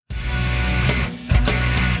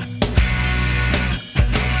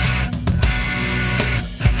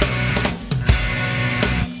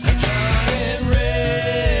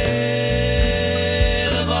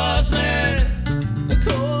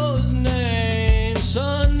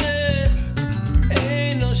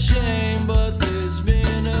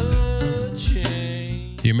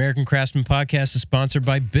American Craftsman Podcast is sponsored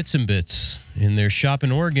by Bits and Bits. In their shop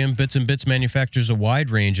in Oregon, Bits and Bits manufactures a wide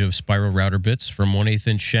range of spiral router bits from 1/8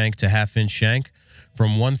 inch shank to 1/2 inch shank,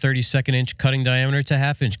 from 1/32 inch cutting diameter to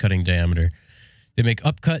 1/2 inch cutting diameter. They make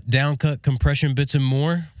upcut, downcut, compression bits, and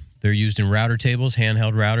more. They're used in router tables,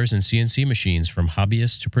 handheld routers, and CNC machines from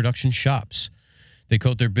hobbyists to production shops. They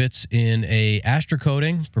coat their bits in a Astra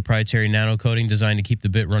coating, proprietary nano coating designed to keep the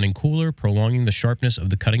bit running cooler, prolonging the sharpness of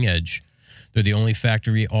the cutting edge. They're the only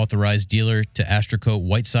factory-authorized dealer to Astra-Coat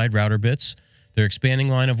Whiteside router bits. Their expanding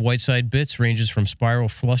line of Whiteside bits ranges from spiral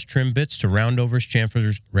flush trim bits to roundovers,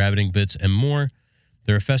 chamfers, rabbiting bits, and more.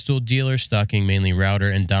 They're a Festool dealer stocking mainly router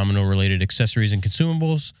and domino-related accessories and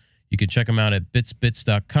consumables. You can check them out at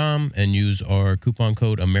bitsbits.com and use our coupon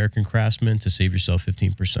code American Craftsman to save yourself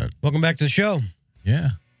 15%. Welcome back to the show.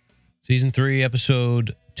 Yeah. Season 3,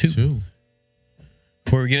 episode 2.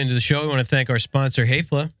 Before we get into the show, we want to thank our sponsor,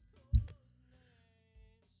 Hafla.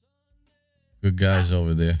 Good guys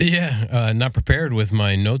over there. Yeah, not prepared with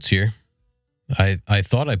my notes here. I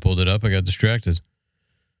thought I pulled it up. I got distracted.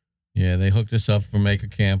 Yeah, they hooked us up for Maker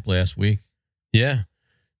Camp last week. Yeah.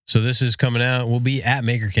 So this is coming out. We'll be at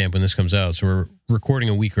Maker Camp when this comes out, so we're recording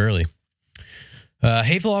a week early.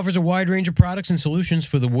 Hafla offers a wide range of products and solutions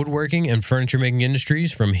for the woodworking and furniture making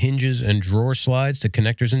industries, from hinges and drawer slides to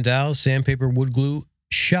connectors and dowels, sandpaper, wood glue,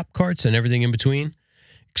 shop carts, and everything in between.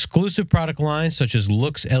 Exclusive product lines such as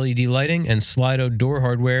Lux LED lighting and Slido door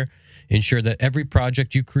hardware ensure that every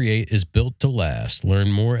project you create is built to last. Learn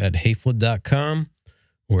more at hafla.com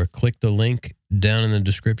or click the link down in the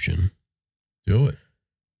description. Do it.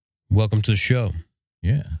 Welcome to the show.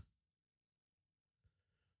 Yeah.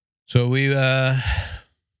 So we I'm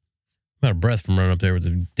out of breath from running up there with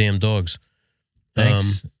the damn dogs.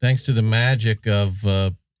 Thanks to the magic of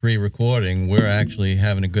pre-recording, we're actually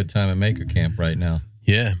having a good time at Maker Camp right now.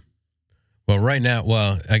 Yeah. Well, right now,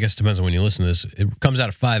 I guess it depends on when you listen to this. It comes out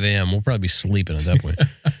at 5 a.m. We'll probably be sleeping at that point.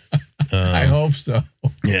 I hope so.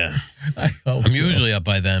 Yeah. I'm usually up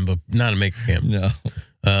by then, but not at Maker Camp. No.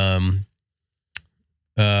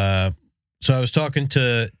 So I was talking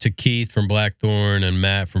to Keith from Blackthorn and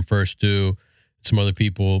Matt from First Do, some other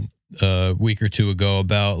people a week or two ago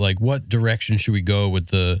about like what direction should we go with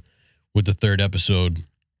the third episode,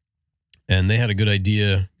 and they had a good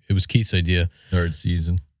idea. It was Keith's idea. Third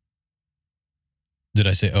season. Did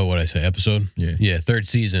I say? Oh, what did I say? Episode? Yeah. Third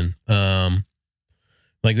season. Like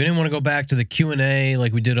we didn't want to go back to the Q&A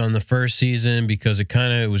like we did on the first season because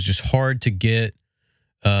it was just hard to get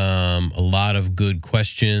a lot of good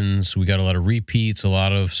questions. We got a lot of repeats, a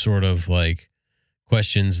lot of sort of like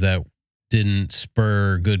questions that didn't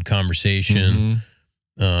spur good conversation,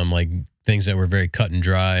 like things that were very cut and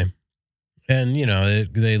dry. And, you know,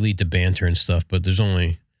 they lead to banter and stuff, but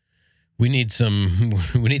we need some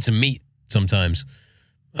meat sometimes.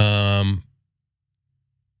 And,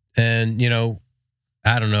 you know,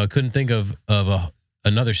 I don't know. I couldn't think of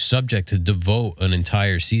another subject to devote an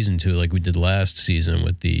entire season to like we did last season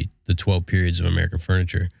with the 12 periods of American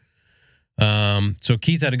furniture. So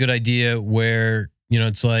Keith had a good idea where, you know,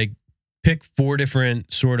 it's like pick 4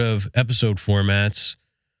 different sort of episode formats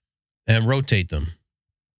and rotate them.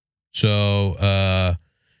 So,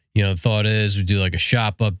 you know, the thought is we do like a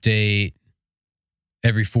shop update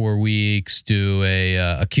every 4 weeks, do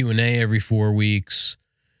a Q&A every 4 weeks,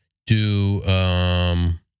 do,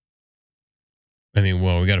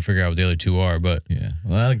 we got to figure out what the other 2 are, but yeah,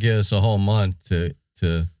 well, that'll give us a whole month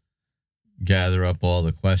to gather up all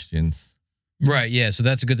the questions. Right. Yeah. So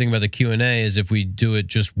that's a good thing about the Q&A is if we do it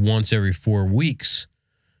just once every 4 weeks,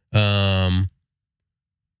 you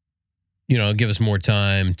know, give us more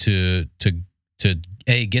time to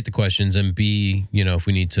A, get the questions, and B, you know, if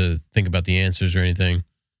we need to think about the answers or anything,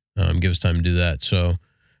 give us time to do that. So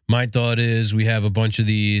my thought is we have a bunch of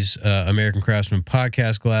these American Craftsman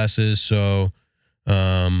podcast glasses. So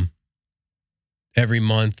every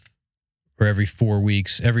month or every 4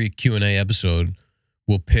 weeks, every Q&A episode,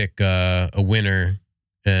 we'll pick a winner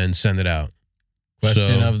and send it out.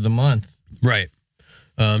 Question of the month. Right.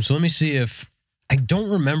 So let me see if I don't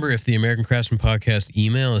remember if the American Craftsman Podcast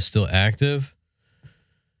email is still active.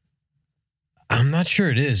 I'm not sure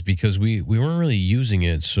it is because we weren't really using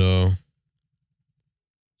it. So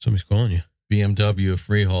somebody's calling you. BMW of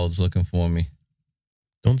Freehold's looking for me.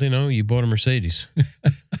 Don't they know you bought a Mercedes?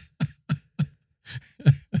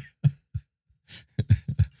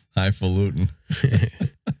 Highfalutin.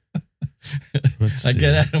 I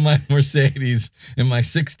get out of my Mercedes in my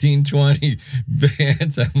 1620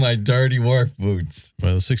 Vans and my dirty work boots.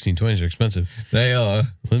 Well, the 1620s are expensive. They are.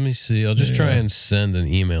 Let me see. I'll just try and send an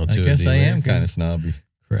email to it. I guess I am kind of snobby.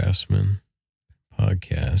 Craftsman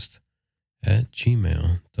Podcast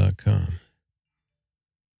 @gmail.com.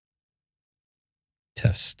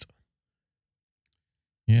 Test.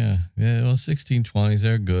 Yeah. Well, 1620s,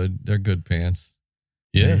 they're good. They're good pants.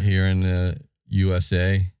 Yeah. They're here in the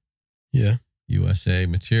USA. Yeah. USA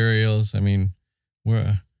materials. I mean,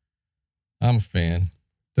 I'm a fan.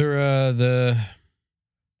 They're a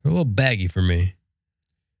little baggy for me.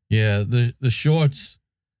 Yeah, the shorts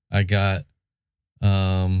I got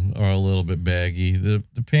are a little bit baggy. The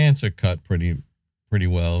pants are cut pretty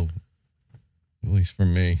well, at least for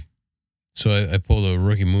me. So I pulled a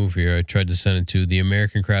rookie move here. I tried to send it to the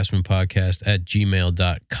American Craftsman Podcast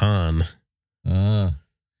 @gmail.com. Yeah,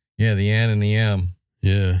 the N and the M.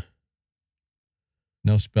 Yeah.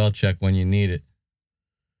 No spell check when you need it.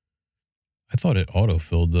 I thought it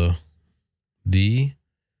autofilled though. The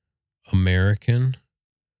American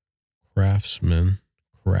Craftsman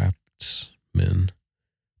Podcast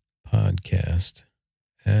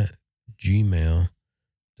 @gmail.com.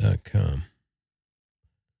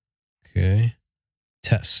 Okay.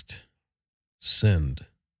 Test. Send.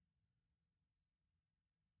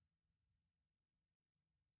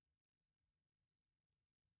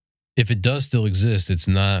 If it does still exist, it's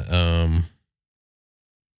not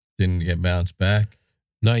Didn't get bounced back.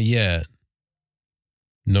 not yet.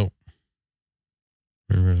 Nope.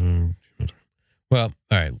 Well,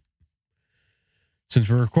 all right. Since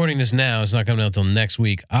we're recording this now, it's not coming out till next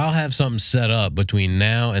week. I'll have something set up between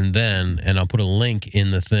now and then, and I'll put a link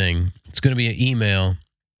in the thing. It's going to be an email.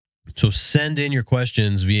 So send in your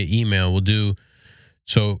questions via email. We'll do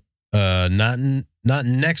so not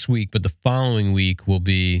next week, but the following week will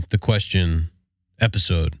be the question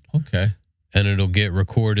episode. Okay. And it'll get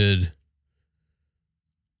recorded.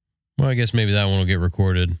 Well, I guess maybe that one will get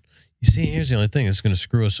recorded. You see, here's the only thing. It's going to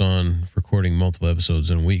screw us on recording multiple episodes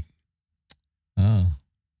in a week. Oh.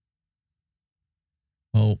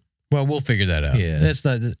 Well, we'll figure that out. Yeah. That's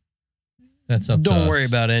up to us. Don't worry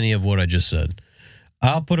about any of what I just said.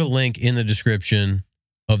 I'll put a link in the description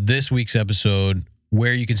of this week's episode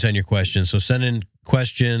where you can send your questions. So send in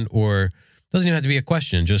question, or doesn't even have to be a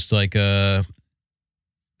question, just like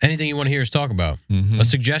anything you want to hear us talk about. Mm-hmm. A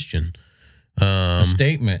suggestion. A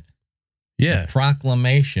statement. Yeah. A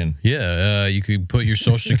proclamation. Yeah. You could put your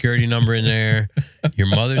social security number in there, your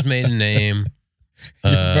mother's maiden name,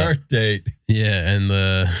 your birth date. Yeah, and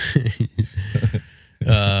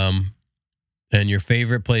and your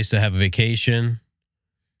favorite place to have a vacation,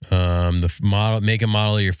 the model, make and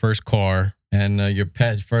model of your first car, and your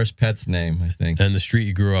first pet's name, I think, and the street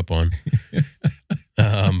you grew up on.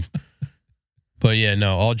 But yeah,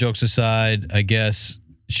 no. All jokes aside, I guess,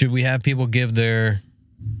 should we have people give their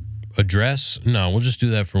address? No, we'll just do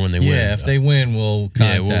that for when they win. Yeah, if they win, we'll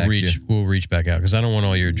contact you. We'll reach back out because I don't want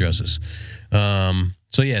all your addresses.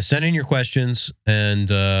 So yeah, send in your questions and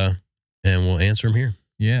we'll answer them here.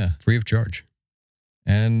 Yeah, free of charge.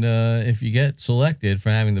 And if you get selected for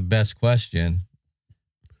having the best question,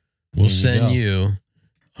 we'll send you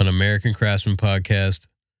an American Craftsman Podcast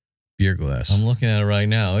beer glass. I'm looking at it right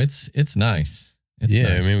now. It's nice. It's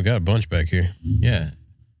nice. I mean, we got a bunch back here. Yeah,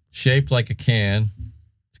 shaped like a can.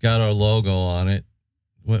 It's got our logo on it.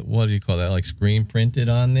 What do you call that? Like screen printed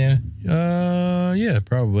on there? Yeah,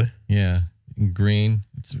 probably. Yeah, in green.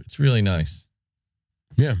 It's really nice.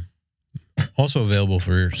 Yeah. Also available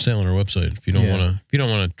for sale on our website if you don't want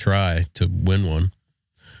to try to win one.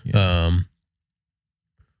 Yeah.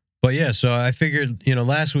 But yeah, so I figured,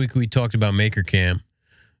 last week we talked about Maker Camp.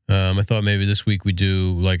 I thought maybe this week we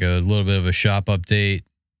do like a little bit of a shop update,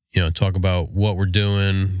 talk about what we're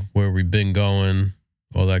doing, where we've been going,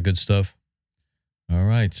 all that good stuff. All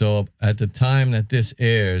right. So at the time that this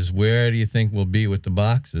airs, where do you think we'll be with the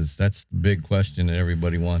boxes? That's the big question that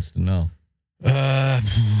everybody wants to know.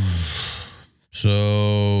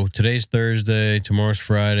 So today's Thursday, tomorrow's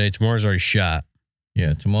Friday. Tomorrow's already shot.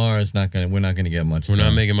 Yeah, tomorrow's we're not gonna get much. We're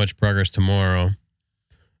not making much progress tomorrow.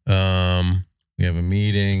 We have a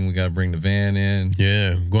meeting. We got to bring the van in.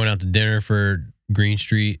 Yeah, going out to dinner for Green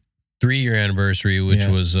Street 3-year anniversary, which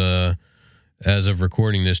was as of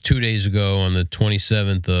recording this 2 days ago on the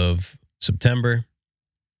 27th of September.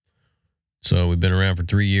 So we've been around for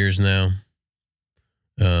 3 years now.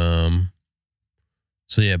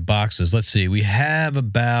 So yeah, boxes. Let's see. We have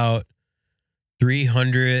about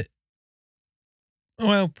 300.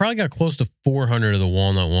 Well, probably got close to 400 of the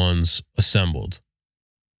walnut ones assembled.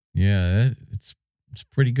 Yeah, it's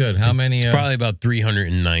pretty good. How many? It's probably about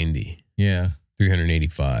 390. Yeah.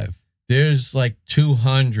 385. There's like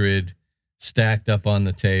 200 stacked up on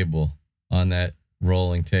the table, on that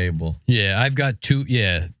rolling table. Yeah, I've got two.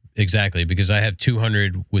 Yeah, exactly. Because I have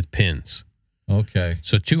 200 with pins. Okay.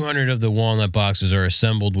 So 200 of the walnut boxes are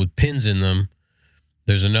assembled with pins in them.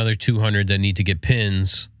 There's another 200 that need to get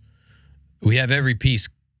pins. We have every piece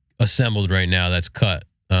assembled right now that's cut.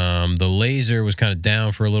 The laser was kind of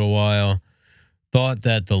down for a little while. Thought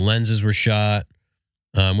that the lenses were shot,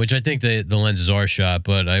 which I think the lenses are shot,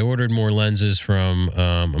 but I ordered more lenses from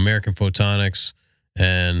American Photonics,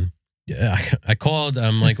 and I called.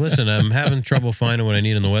 I'm like, listen, I'm having trouble finding what I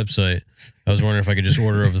need on the website. I was wondering if I could just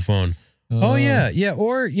order over the phone. Oh yeah.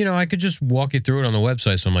 Or I could just walk you through it on the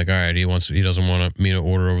website. So I'm like, all right, he doesn't want me to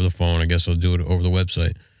order over the phone. I guess I'll do it over the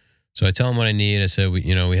website. So I tell him what I need. I said,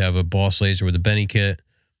 we have a Boss laser with a Benny kit.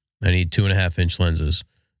 I need 2.5-inch lenses.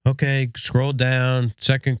 Okay, scroll down,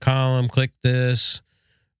 second column, click this,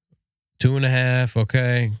 2.5.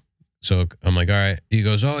 Okay. So I'm like, all right. He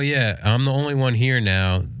goes, oh yeah, I'm the only one here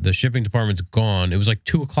now. The shipping department's gone. It was like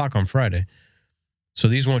 2:00 on Friday. So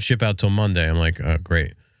these won't ship out till Monday. I'm like, oh,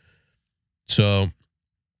 great. So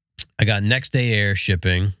I got next day air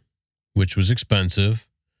shipping, which was expensive.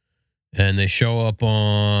 And they show up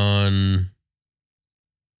on...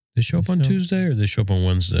 They show up on Tuesday or they show up on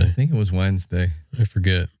Wednesday? I think it was Wednesday. I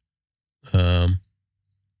forget.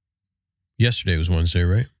 Yesterday was Wednesday,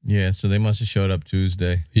 right? Yeah, so they must have showed up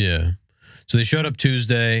Tuesday. Yeah. So they showed up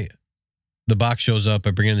Tuesday. The box shows up.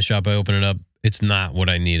 I bring it in the shop. I open it up. It's not what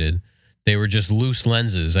I needed. They were just loose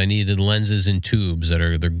lenses. I needed lenses in tubes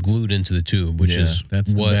they're glued into the tube, which is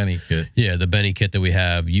that's what the Benny kit. Yeah, the Benny kit that we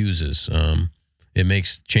have uses. It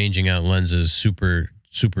makes changing out lenses super,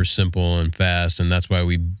 super simple and fast, and that's why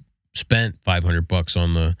we spent $500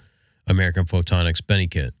 on the American Photonics Benny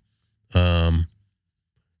kit.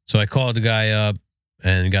 So I called the guy up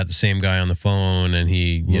and got the same guy on the phone, and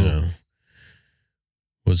he,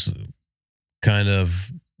 was kind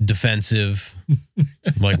of defensive.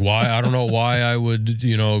 Like, why? I don't know why I would,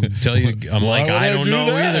 tell you. I'm like, I don't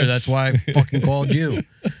know either. That's why I fucking called you.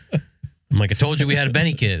 I'm like, I told you we had a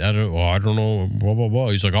Benny kit. I don't know, blah, blah, blah.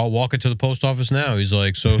 He's like, I'll walk it to the post office now. He's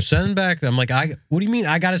like, so send back. I'm like, what do you mean?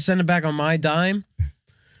 I got to send it back on my dime?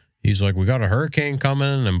 He's like, we got a hurricane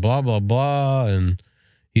coming and blah, blah, blah. And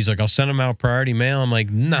he's like, I'll send them out priority mail. I'm like,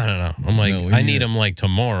 no. I'm like, I need them like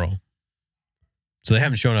tomorrow. So they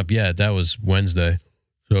haven't shown up yet. That was Wednesday.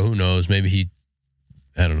 So who knows? Maybe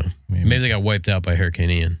I don't know. Maybe they got wiped out by Hurricane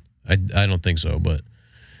Ian. I don't think so, but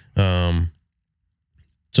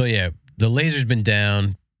so yeah, the laser's been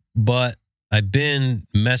down, but I've been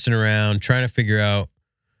messing around trying to figure out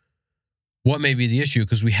what may be the issue,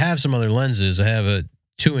 because we have some other lenses. I have a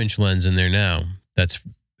 2-inch lens in there now. It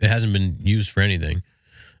hasn't been used for anything.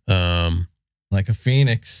 Like a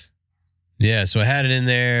Phoenix. Yeah, so I had it in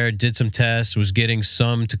there, did some tests, was getting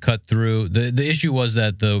some to cut through. The issue was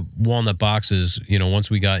that the walnut boxes, once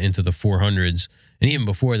we got into the 400s, and even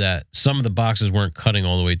before that, some of the boxes weren't cutting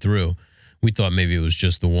all the way through. We thought maybe it was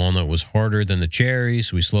just the walnut was harder than the cherry,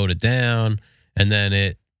 so we slowed it down. And then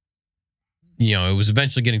it was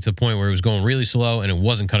eventually getting to the point where it was going really slow and it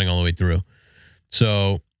wasn't cutting all the way through.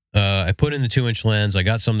 So I put in the 2-inch lens. I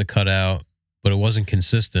got some to cut out, but it wasn't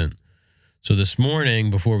consistent. So this morning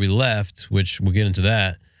before we left, which we'll get into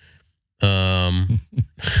that, it's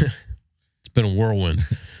been a whirlwind.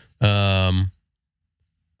 I'm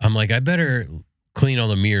like, I better clean all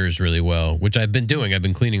the mirrors really well, which I've been doing. I've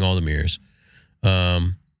been cleaning all the mirrors.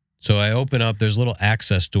 So I open up, there's a little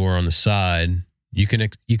access door on the side. You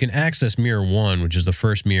can access mirror 1, which is the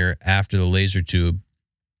first mirror after the laser tube,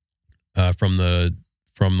 from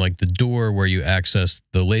like the door where you access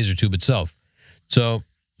the laser tube itself. So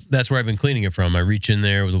that's where I've been cleaning it from. I reach in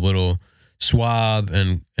there with a little swab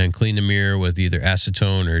and clean the mirror with either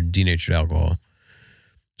acetone or denatured alcohol.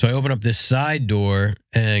 So I open up this side door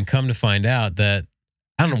and come to find out that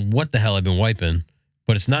I don't know what the hell I've been wiping,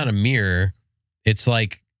 but it's not a mirror. It's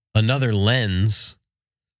like another lens.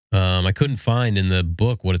 I couldn't find in the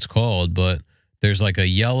book what it's called, but there's like a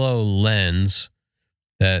yellow lens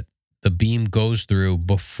that the beam goes through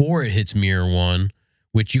before it hits mirror 1,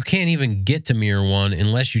 which you can't even get to mirror 1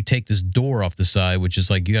 unless you take this door off the side, which is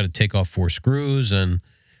like you got to take off 4 screws, and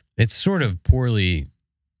it's sort of poorly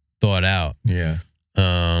thought out. Yeah.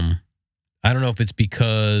 I don't know if it's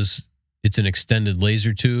because it's an extended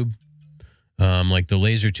laser tube. Like the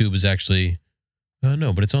laser tube is actually,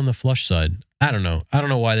 no, but it's on the flush side. I don't know. I don't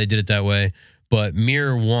know why they did it that way, but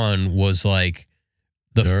mirror 1 was like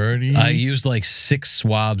dirty. I used like 6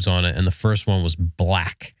 swabs on it, and the first one was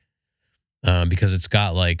black. Because it's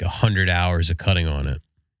got like 100 hours of cutting on it.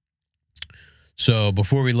 So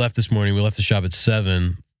before we left this morning, we left the shop at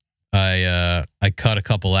 7. I cut a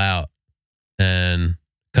couple out and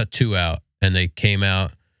cut 2 out, and they came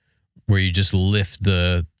out where you just lift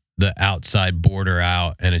the the outside border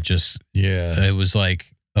out, and it was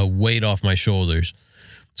like a weight off my shoulders.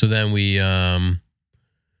 So then we,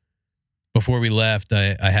 before we left,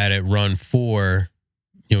 I had it run 4.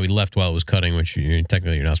 We left while it was cutting, which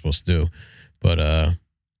technically you're not supposed to do. But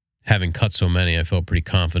having cut so many, I felt pretty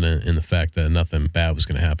confident in the fact that nothing bad was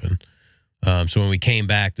going to happen. So when we came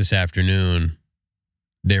back this afternoon,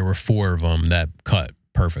 there were 4 of them that cut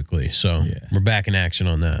perfectly. So we're back in action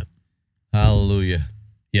on that. Hallelujah.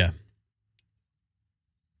 Yeah.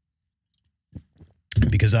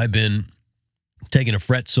 Because I've been taking a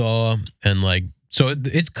fret saw and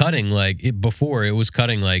it's cutting before it was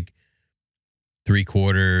cutting 3/4,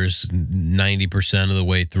 90% of the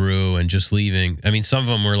way through and just leaving. I mean, some of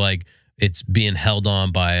them were it's being held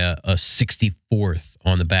on by a 64th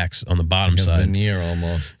on the bottom like a side. Veneer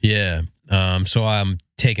almost. Yeah. So I'm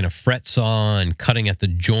taking a fret saw and cutting at the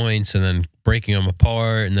joints and then breaking them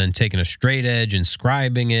apart and then taking a straight edge and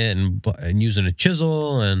scribing it and using a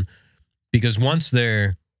chisel. And because once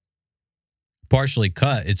they're partially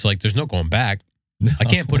cut, it's there's no going back. No. I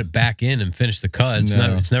can't put it back in and finish the cut.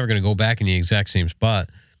 It's never going to go back in the exact same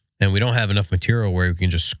spot. And we don't have enough material where we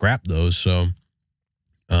can just scrap those. So,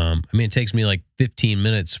 it takes me 15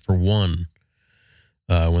 minutes for one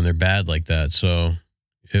when they're bad like that. So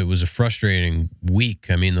it was a frustrating week.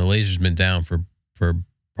 I mean, the laser's been down for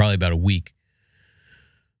probably about a week.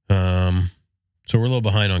 So we're a little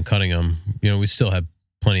behind on cutting them. We still have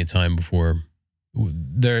plenty of time before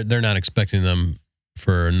they're not expecting them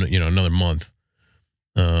for another month.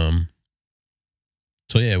 So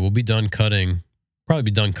yeah, we'll be done cutting. Probably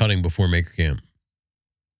be done cutting before Maker Camp.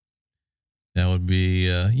 That would be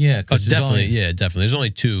definitely. There's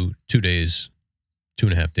only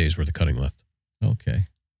 2.5 days worth of cutting left. Okay.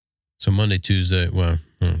 So Monday, Tuesday,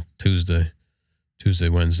 Tuesday,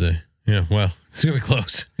 Wednesday. Yeah, well, it's gonna be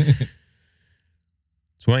close. So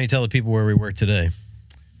why don't you tell the people where we were today?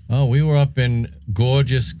 Oh, we were up in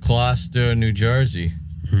gorgeous Gloucester, New Jersey,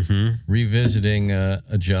 revisiting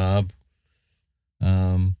a job.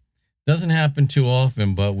 Doesn't happen too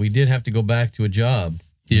often, but we did have to go back to a job.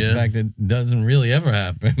 Yeah. In fact, it doesn't really ever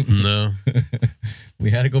happen. No.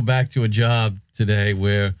 We had to go back to a job today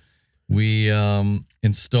where we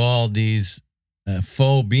installed these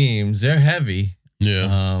faux beams. They're heavy.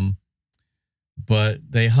 Yeah. But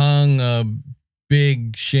they hung a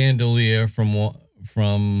big chandelier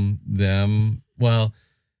from them. Well,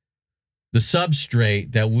 the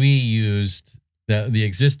substrate that we used, the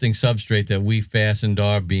existing substrate that we fastened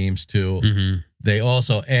our beams to, they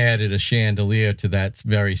also added a chandelier to that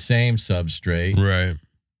very same substrate. Right.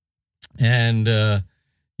 And,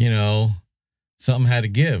 something had to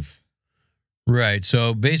give. Right.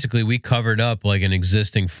 So basically we covered up an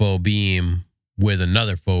existing faux beam with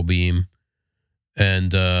another faux beam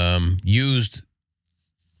and used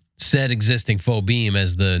said existing faux beam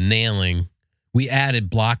as the nailing. We added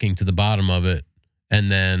blocking to the bottom of it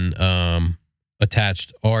and then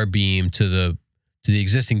attached our beam to the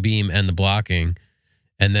existing beam and the blocking,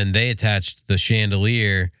 and then they attached the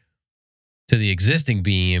chandelier to the existing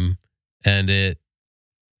beam, and this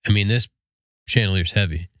chandelier's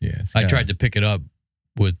heavy. Yeah, I tried to pick it up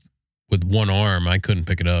with one arm. I couldn't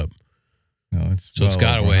pick it up. No, it's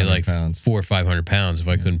got to weigh pounds. 400 or 500 pounds if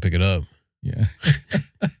I couldn't pick it up. Yeah.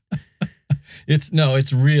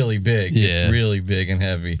 It's really big. Yeah. It's really big and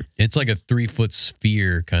heavy. It's like a 3-foot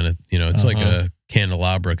sphere kind of, it's like a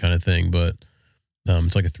candelabra kind of thing, but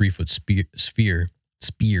it's like a 3-foot sphere.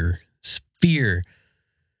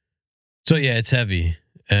 So yeah, it's heavy.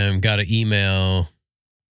 Got an email.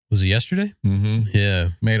 Was it yesterday? Mm-hmm. Yeah.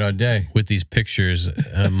 Made our day. With these pictures.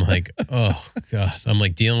 I'm like, oh God. I'm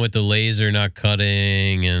dealing with the laser not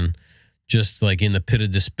cutting and just in the pit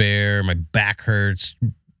of despair. My back hurts,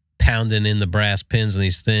 pounding in the brass pins and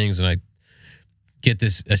these things. And I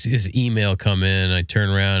see this email come in. I turn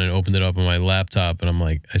around and open it up on my laptop, and I'm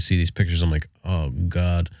like, I see these pictures. I'm like, oh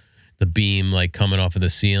God, the beam coming off of the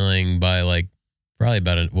ceiling by probably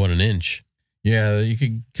about an inch. Yeah, you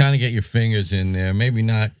could kind of get your fingers in there. Maybe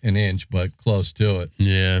not an inch, but close to it.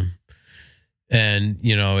 Yeah, and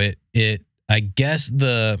I guess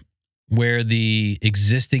where the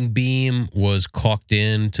existing beam was caulked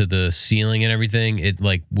into the ceiling and everything, it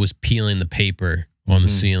was peeling the paper on the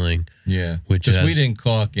ceiling. Yeah. Which we didn't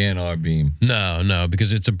caulk in our beam. No,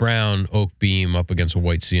 because it's a brown oak beam up against a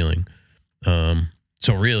white ceiling.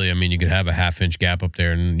 So really, you could have a 1/2 inch gap up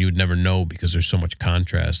there and you would never know because there's so much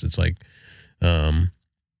contrast. It's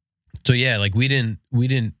so yeah, we didn't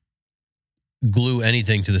glue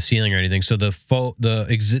anything to the ceiling or anything. So this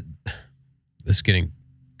is getting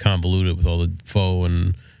convoluted with all the faux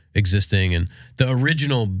and existing, and the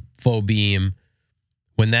original faux beam,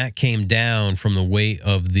 when that came down from the weight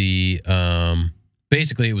of the,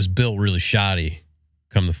 basically it was built really shoddy,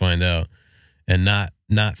 come to find out, and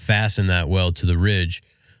not fastened that well to the ridge.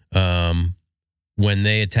 When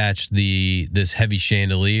they attached this heavy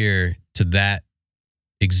chandelier to that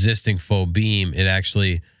existing faux beam, it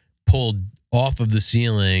actually pulled off of the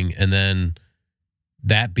ceiling, and then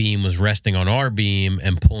that beam was resting on our beam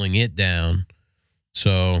and pulling it down.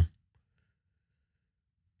 So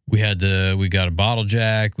we got a bottle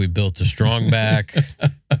jack, we built a strong back,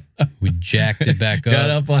 we jacked it back up. Got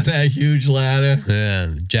up on that huge ladder.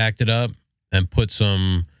 Yeah, jacked it up and put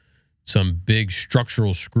some big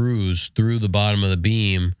structural screws through the bottom of the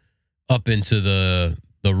beam up into the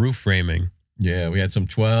roof framing. Yeah, we had some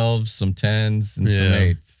 12s, some 10s, and some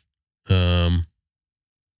 8s.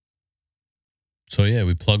 So yeah,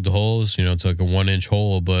 we plugged the holes. It's like a 1-inch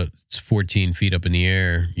hole, but it's 14 feet up in the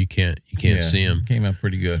air. You can't see them. Came out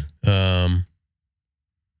pretty good. So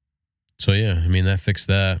yeah, I mean that fixed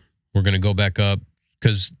that. We're gonna go back up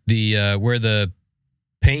because the where the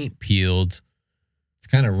paint peeled, it's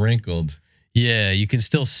kind of wrinkled. Yeah, you can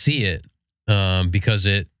still see it because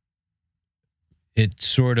it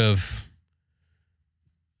sort of,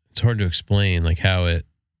 it's hard to explain like how it,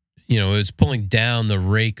 it's pulling down the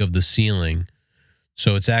rake of the ceiling.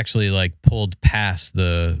 So it's actually like pulled past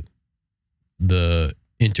the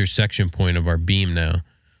intersection point of our beam now.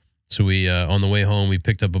 So we on the way home we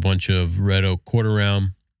picked up a bunch of red oak quarter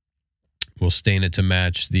round. We'll stain it to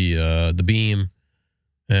match the beam,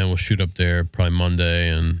 and we'll shoot up there probably Monday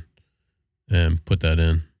and put that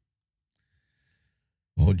in.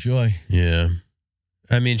 Oh joy! Yeah,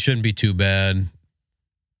 I mean it shouldn't be too bad.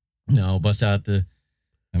 No, bust out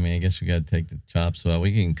I guess we got to take the chops out.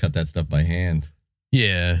 We can cut that stuff by hand.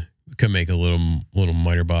 Yeah, we could make a little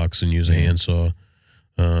miter box and use a handsaw.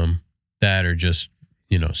 That or just,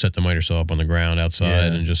 set the miter saw up on the ground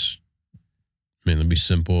outside and just, it'll be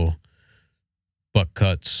simple butt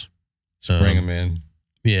cuts. Spring them in.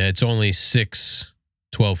 Yeah, it's only 6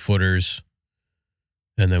 12-footers.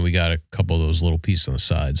 And then we got a couple of those little pieces on the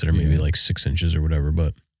sides that are maybe like 6 inches or whatever.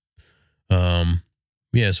 But, so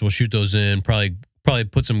we'll shoot those in. Probably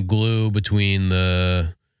put some glue between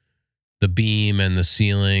the beam and the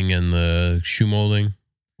ceiling and the shoe molding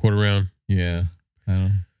quarter round. Yeah.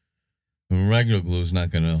 Regular glue is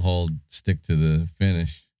not going to stick to the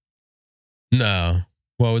finish. No.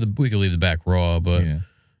 Well, we could leave the back raw, but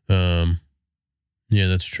yeah,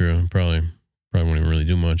 that's true. Probably won't even really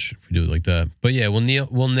do much if we do it like that. But yeah, we'll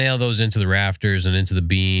nail those into the rafters and into the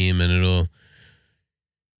beam, and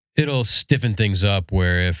it'll stiffen things up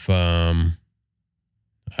where if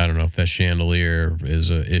I don't know if that chandelier is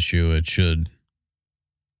an issue, it should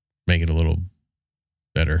make it a little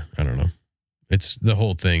better. I don't know. The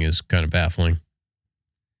whole thing is kind of baffling.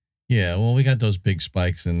 Yeah, well, we got those big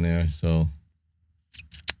spikes in there, so.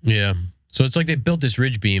 Yeah. So it's like they built this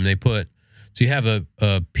ridge beam. So you have a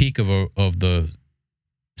peak of the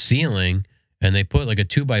ceiling, and they put like a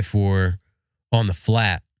 2x4 on the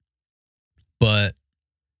flat, but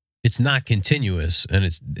it's not continuous, and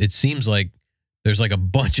it seems like there's like a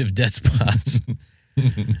bunch of dead spots.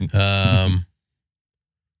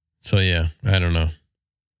 So yeah, I don't know.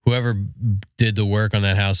 Whoever did the work on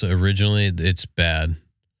that house originally, it's bad.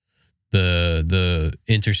 The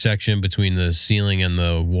intersection between the ceiling and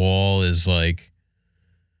the wall is like,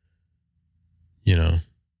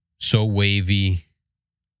 so wavy.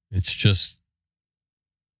 It's just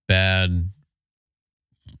bad.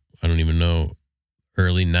 I don't even know.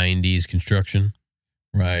 Early 90s construction.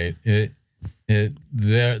 Right.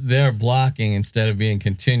 Their blocking, instead of being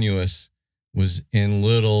continuous, was in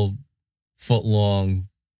little foot-long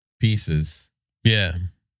pieces. Yeah.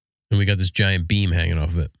 And we got this giant beam hanging off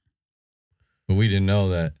of it. But we didn't know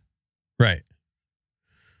that. Right.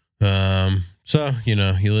 So, you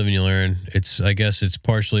live and you learn. I guess it's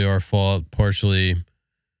partially our fault, partially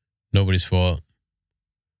nobody's fault.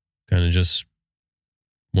 Kind of just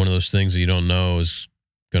one of those things that you don't know is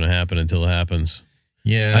going to happen until it happens.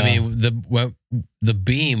 Yeah. I mean, the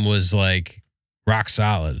beam was like rock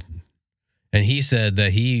solid. And he said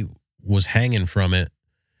that he was hanging from it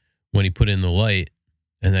when he put in the light,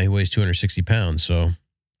 and that he weighs 260 pounds. So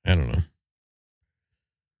I don't know.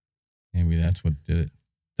 Maybe that's what did it.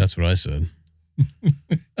 That's what I said.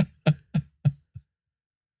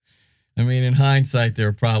 I mean, in hindsight, there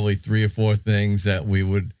are probably 3 or 4 things that we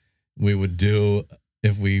would do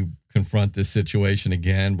if we confront this situation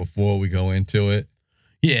again before we go into it.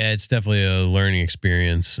 Yeah, it's definitely a learning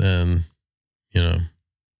experience. And,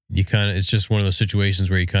 it's just one of those situations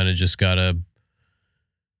where you kind of just got to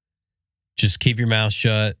just keep your mouth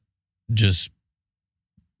shut, just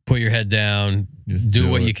put your head down, Just do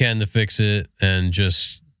what it. you can to fix it, and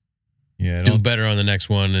just Yeah, do better on the next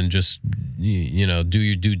one, and just do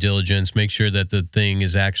your due diligence. Make sure that the thing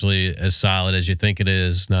is actually as solid as you think it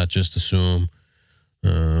is, not just assume.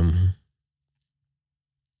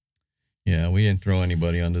 Yeah, we didn't throw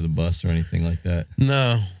anybody under the bus or anything like that.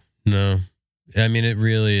 No. I mean,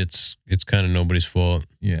 it's kind of nobody's fault.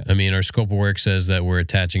 Yeah. I mean, our scope of work says that we're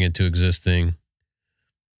attaching it to existing.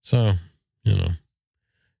 So,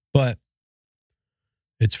 but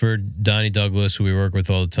it's for Donnie Douglas, who we work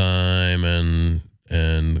with all the time. And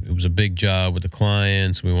it was a big job with the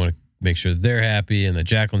clients. We want to make sure that they're happy and that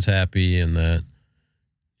Jacqueline's happy and that,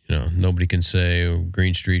 nobody can say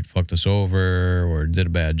Green Street fucked us over or did a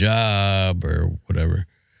bad job or whatever.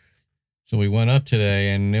 So we went up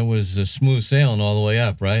today, and it was a smooth sailing all the way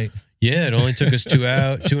up, right? Yeah, it only took us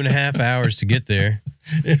 2.5 hours to get there.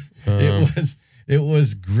 It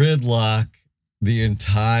was gridlock the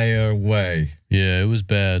entire way. Yeah, it was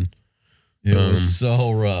bad. It was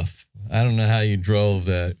so rough. I don't know how you drove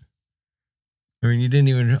that. I mean, you didn't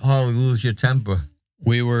even hardly lose your temper.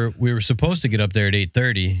 We were supposed to get up there at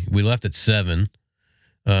 8:30. We left at 7.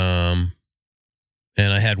 And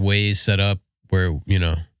I had Waze set up where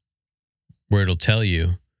it'll tell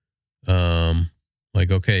you, like,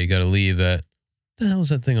 okay, you got to leave at, the hell is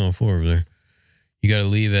that thing on the floor over there? You got to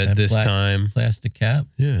leave at this time. Plastic cap?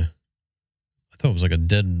 Yeah. I thought it was like a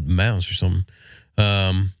dead mouse or something.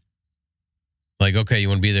 Like, okay, you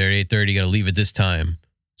want to be there at 8:30, you got to leave at this time.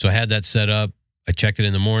 So I had that set up. I checked it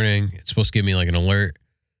in the morning. It's supposed to give me like an alert.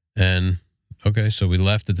 And okay, so we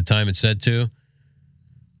left at the time it said to.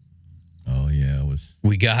 Oh yeah, it was.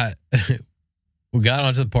 We got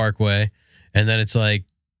onto the Parkway, and then it's like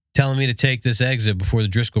telling me to take this exit before the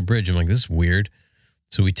Driscoll Bridge. I'm like, this is weird.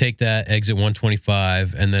 So we take that exit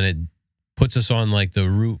 125, and then it puts us on like the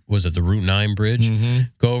route. Was it the Route 9 bridge? Mm-hmm.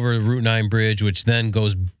 Go over the Route 9 bridge, which then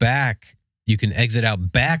goes back. You can exit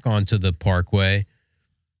out back onto the Parkway.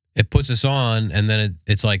 It puts us on, and then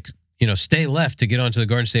it's like, stay left to get onto the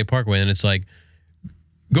Garden State Parkway, and it's like,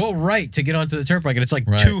 go right to get onto the turnpike, and it's like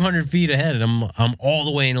 200 feet ahead, and I'm all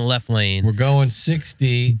the way in the left lane. We're going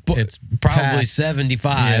 60. It's probably packed.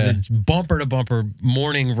 75. Yeah. It's bumper to bumper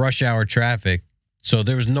morning rush hour traffic. So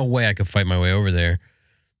there was no way I could fight my way over there.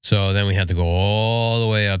 So then we had to go all the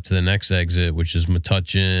way up to the next exit, which is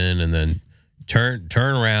Metuchen, and then turn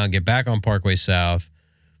around, get back on Parkway South.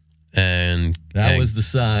 And that was the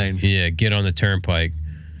sign. Yeah, get on the turnpike.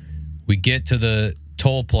 We get to the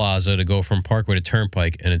toll plaza to go from Parkway to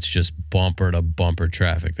Turnpike, and it's just bumper to bumper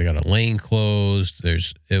traffic. They got a lane closed.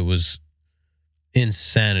 It was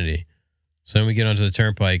insanity. So then we get onto the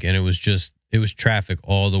Turnpike, and it was traffic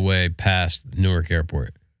all the way past Newark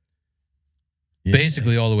Airport. Yeah.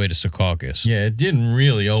 Basically all the way to Secaucus. Yeah, it didn't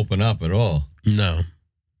really open up at all. No.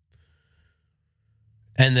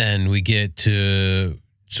 And then we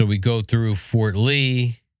we go through Fort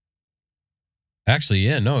Lee. Actually,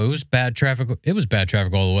 yeah, no, it was bad traffic. It was bad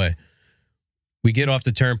traffic all the way. We get off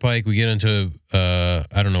the Turnpike. We get into,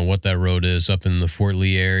 I don't know what that road is, up in the Fort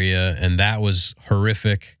Lee area. And that was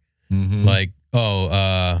horrific. Mm-hmm. Like,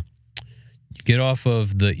 you get off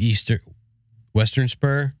of the Western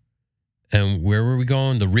Spur. And where were we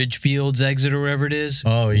going? The Ridgefields exit or whatever it is.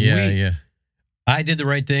 Oh, yeah. I did the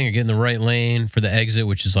right thing. I get in the right lane for the exit,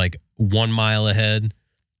 which is like 1 mile ahead.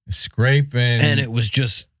 Scraping. And it was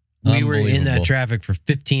just, we were in that traffic for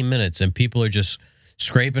 15 minutes, and people are just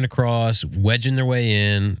scraping across, wedging their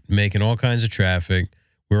way in, making all kinds of traffic.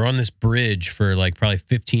 We were on this bridge for like probably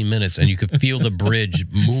 15 minutes, and you could feel the bridge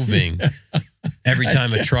moving every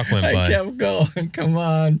time a truck went by. I kept going. Come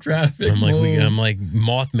on, traffic. I'm like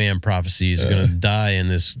Mothman prophecy is going to die in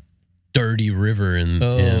this dirty river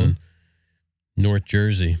in North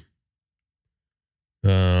Jersey.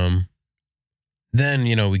 Then,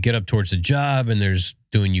 we get up towards the job, and there's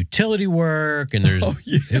doing utility work, and there's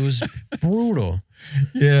it was brutal.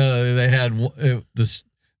 Yeah, they had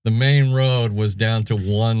the main road was down to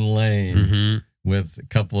one lane with a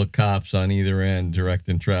couple of cops on either end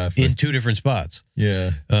directing traffic in 2 different spots.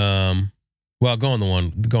 Yeah. Well, going the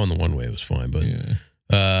one way was fine, but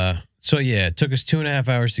so yeah, it took us 2.5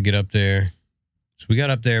 hours to get up there. So we got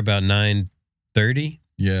up there about 9:30.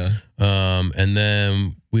 Yeah. And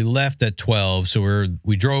then we left at 12. So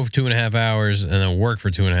we drove 2.5 hours and then worked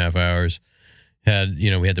for 2.5 hours. We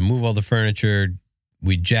had to move all the furniture.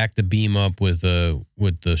 We jacked the beam up with the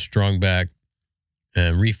strong back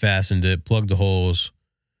and refastened it, plugged the holes,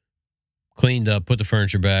 cleaned up, put the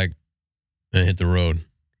furniture back, and hit the road.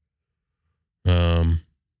 Then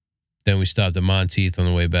we stopped at Monteith on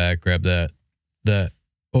the way back, grabbed that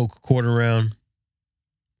oak quarter round.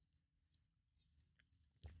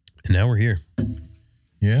 And now we're here.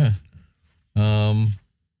 Yeah. And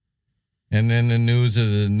then the news of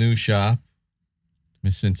the new shop,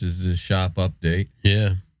 since it's the shop update.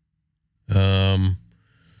 Yeah.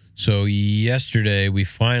 So yesterday we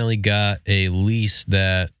finally got a lease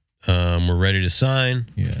that we're ready to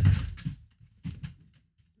sign. Yeah.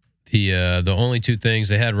 The only two things,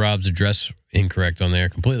 they had Rob's address incorrect on there,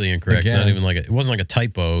 completely incorrect. Again. Not even like it wasn't like a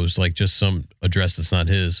typo. It was like just some address that's not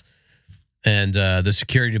his. And the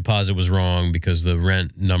security deposit was wrong because the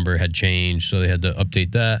rent number had changed, so they had to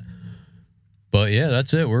update that. But yeah,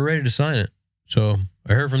 that's it. We're ready to sign it. So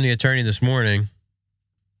I heard from the attorney this morning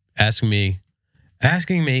asking me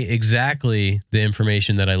exactly the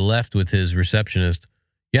information that I left with his receptionist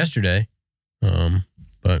yesterday.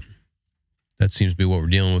 But that seems to be what we're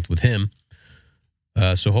dealing with him.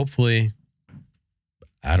 So hopefully,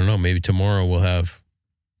 I don't know, maybe tomorrow we'll have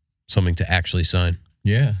something to actually sign.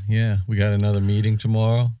 Yeah. We got another meeting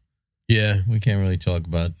tomorrow. Yeah, We can't really talk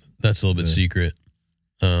about. that's a little bit secret.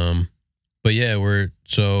 But yeah,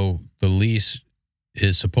 so the lease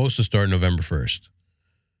is supposed to start November 1st.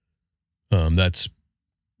 That's,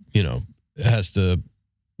 it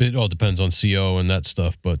all depends on CO and that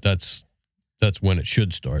stuff, but that's when it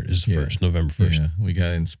should start, is the first, November 1st. Yeah, we got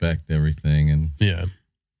to inspect everything. And Yeah.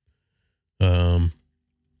 So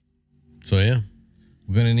yeah.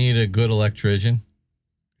 we're going to need a good electrician.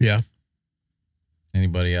 Yeah.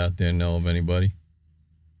 Anybody out there know of anybody?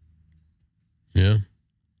 Yeah.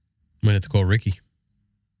 Might have to call Ricky.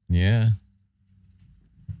 Yeah.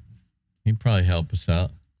 He'd probably help us out.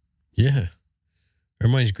 Yeah.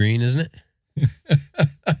 Everybody's green, isn't it?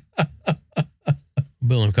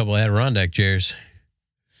 Building a couple of Adirondack chairs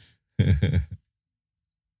out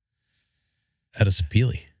of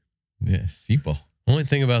Sapele. Yeah, Sipo. Only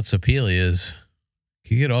thing about Sapele is it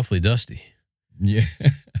can get awfully dusty. Yeah.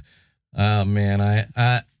 Oh man,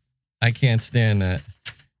 I can't stand that.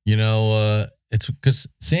 It's because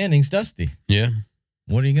sanding's dusty. Yeah.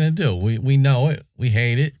 What are you gonna do? We know it. We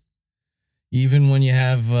hate it. Even when you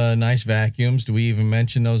have nice vacuums, do we even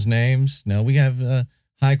mention those names? No, we have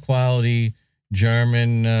high quality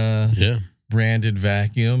German branded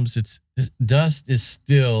vacuums. Dust is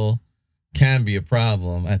still can be a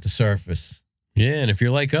problem at the surface. Yeah, and if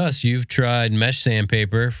you're like us, you've tried mesh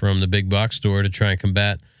sandpaper from the big box store to try and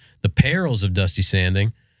combat the perils of dusty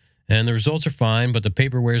sanding, and the results are fine, but the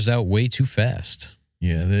paper wears out way too fast.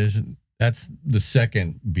 Yeah, that's the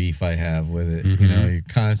second beef I have with it. Mm-hmm. You're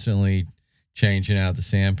constantly changing out the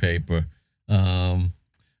sandpaper.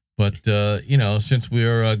 But since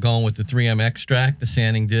we're going with the 3M extract, the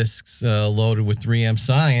sanding discs loaded with 3M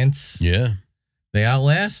Science, Yeah. they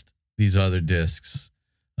outlast these other discs.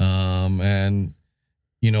 And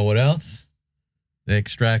you know what else? They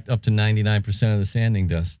extract up to 99% of the sanding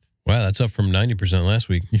dust. Wow, that's up from 90% last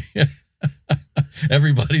week.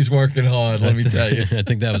 Everybody's working hard, let me tell you. I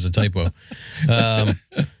think that was a typo.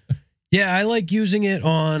 Yeah, I like using it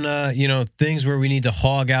on, things where we need to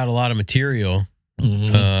hog out a lot of material.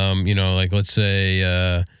 Mm-hmm. Like let's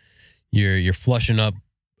say you're flushing up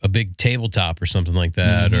a big tabletop or something like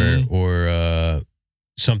that, Mm-hmm. or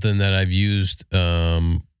something that I've used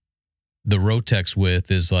the Rotex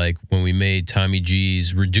with is like when we made Tommy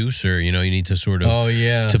G's reducer. You need to sort of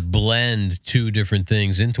to blend two different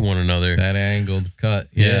things into one another. That angled cut.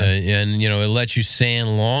 Yeah, and it lets you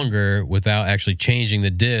sand longer without actually changing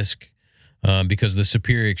the disc, because the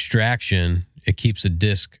superior extraction, it keeps the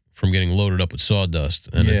disc from getting loaded up with sawdust,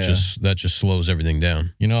 and that just slows everything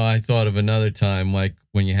down. I thought of another time, like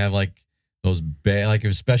when you have like those bad, like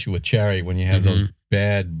especially with cherry, when you have those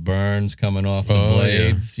bad burns coming off the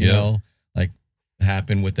blades, you know, like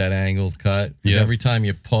happen with that angled cut. Because every time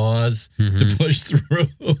you pause to push through,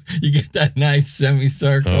 you get that nice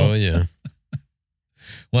semicircle. Oh yeah.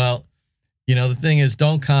 Well, the thing is,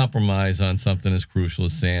 don't compromise on something as crucial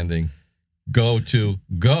as sanding. Go to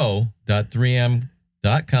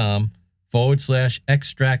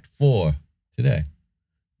go.3m.com/extract4 today.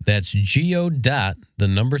 That's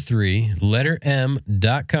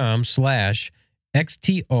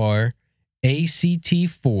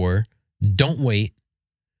go.3m.com/XTRACT4. Don't wait.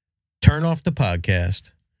 Turn off the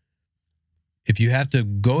podcast. If you have to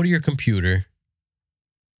go to your computer,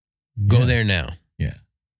 go there now. Yeah.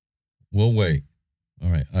 We'll wait.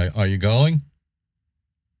 All right. Are you going?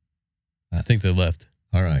 I think they left.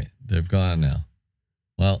 All right. They've gone now.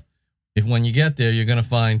 Well, when you get there, you're going to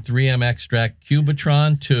find 3M Extract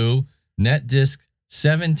Cubitron 2 Net Disc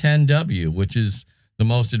 710W, which is the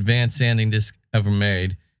most advanced sanding disc ever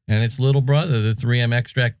made, and its little brother, the 3M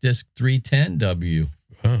Extract Disc 310W.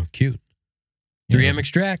 Oh, cute. 3M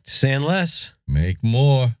Extract, sand less. Make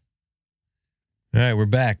more. All right, we're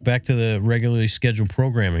back to the regularly scheduled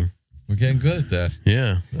programming. We're getting good at that.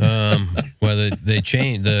 Yeah. Well, they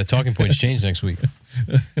change. The talking points change next week.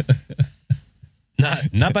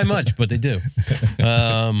 Not by much, but they do.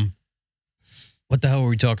 What the hell were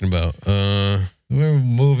we talking about? We're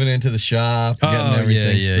moving into the shop, getting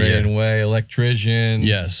everything straightened away. Electricians.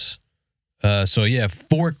 Yes. So yeah,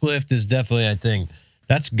 forklift is definitely, I think,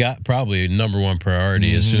 that's got probably number one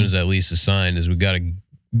priority as soon as that lease is signed. Is we got to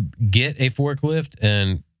get a forklift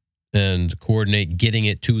and coordinate getting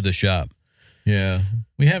it to the shop. Yeah,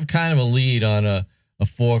 we have kind of a lead on a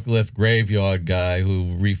forklift graveyard guy who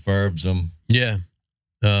refurbs them. Yeah.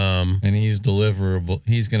 And he's deliverable.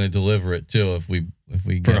 He's going to deliver it too if we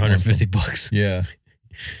for $150. Yeah.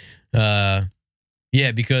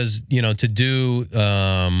 Yeah, because to do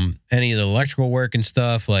any of the electrical work and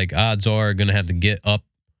stuff, like odds are going to have to get up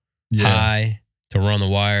high to run the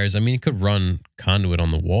wires. I mean, you could run conduit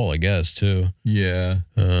on the wall, I guess, too. Yeah.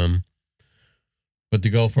 But to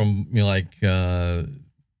go from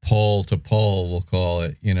pole to pole, we'll call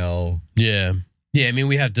it. Yeah. Yeah, I mean,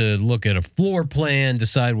 we have to look at a floor plan,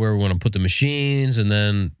 decide where we want to put the machines, and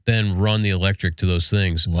then run the electric to those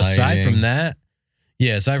things. Lighting. Aside from that,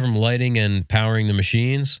 aside from lighting and powering the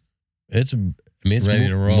machines, it's ready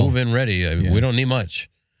to roll. Move in ready. I mean, we don't need much.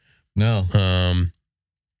 No.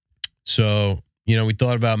 So, we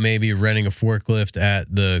thought about maybe renting a forklift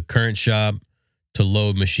at the current shop to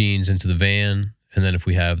load machines into the van. And then if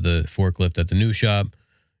we have the forklift at the new shop,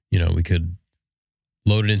 we could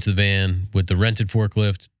load it into the van with the rented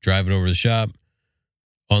forklift, drive it over to the shop,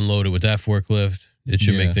 unload it with that forklift. It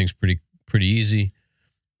should make things pretty easy.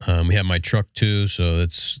 We have my truck too, so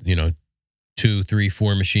it's 2, 3,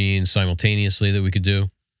 4 machines simultaneously that we could do.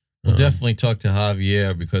 We'll definitely talk to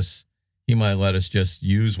Javier because he might let us just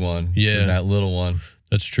use one. Yeah, with that little one.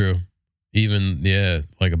 That's true. Even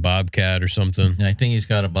like a Bobcat or something. And I think he's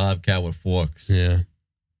got a Bobcat with forks. Yeah.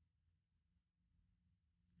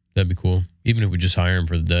 That'd be cool. Even if we just hire him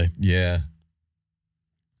for the day. Yeah.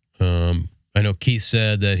 I know Keith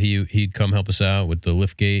said that he'd come help us out with the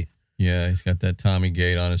lift gate. Yeah, he's got that Tommy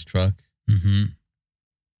gate on his truck. Mm-hmm.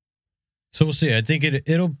 So we'll see. I think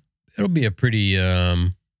it'll be a pretty.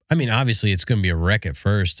 Obviously it's going to be a wreck at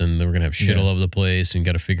first, and then we're going to have shit all over the place, and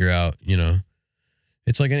got to figure out.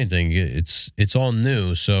 It's like anything. It's all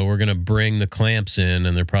new, so we're gonna bring the clamps in,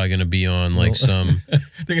 and they're probably gonna be on like some.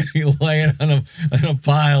 They're gonna be laying on a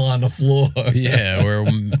pile on the floor. Yeah, or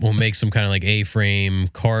we'll make some kind of like A-frame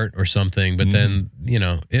cart or something. But then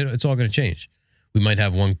it's all gonna change. We might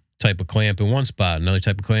have one type of clamp in one spot, another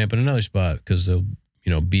type of clamp in another spot, because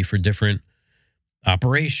they'll be for different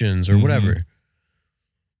operations or whatever.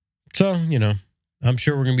 So I'm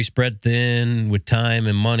sure we're going to be spread thin with time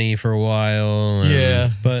and money for a while.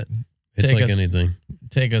 But it's like anything.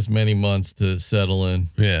 Take us many months to settle in.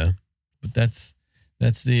 Yeah. But that's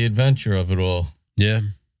the adventure of it all. Yeah.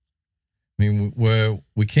 I mean,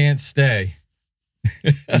 we can't stay.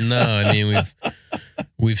 No, I mean,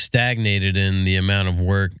 we've stagnated in the amount of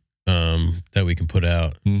work that we can put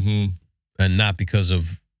out. Mm-hmm. And not because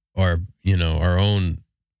of our own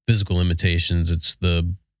physical limitations. It's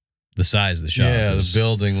the size of the shop. Yeah, the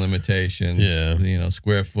building limitations. Yeah.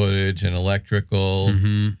 Square footage and electrical.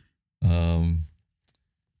 Mm-hmm.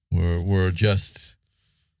 We're just,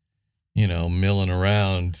 milling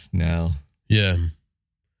around now. Yeah.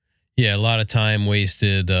 Yeah, a lot of time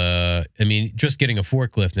wasted. Just getting a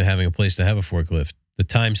forklift and having a place to have a forklift. The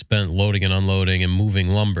time spent loading and unloading and moving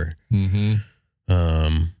lumber. Mm-hmm.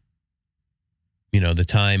 The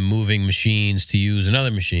time moving machines to use another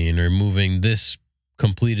machine, or moving this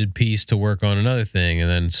completed piece to work on another thing, and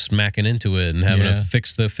then smacking into it and having to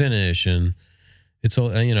fix the finish. And it's all,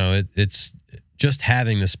 it's just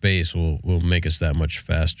having the space will make us that much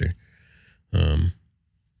faster.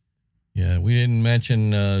 Yeah, we didn't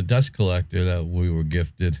mention dust collector that we were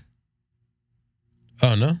gifted.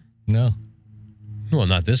 Oh, no? No. Well,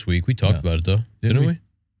 not this week. We talked about it, though. Didn't we?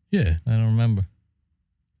 Yeah. I don't remember.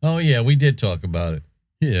 Oh, yeah, we did talk about it.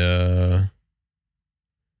 Yeah.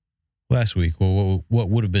 Last week. Well, what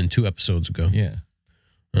would have been 2 episodes ago. Yeah.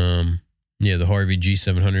 The Harvey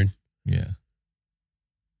G700. Yeah.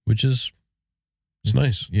 Which is it's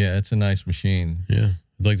nice. Yeah, it's a nice machine. Yeah.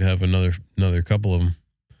 I'd like to have another couple of them.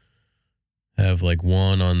 Have like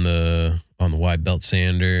one on the wide belt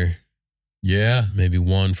sander. Yeah. Maybe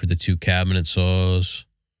one for the 2 cabinet saws.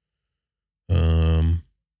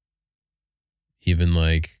 Even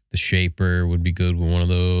like the shaper would be good with one of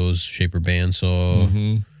those. Shaper bandsaw.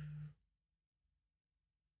 Mm-hmm.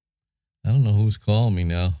 I don't know who's calling me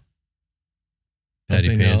now.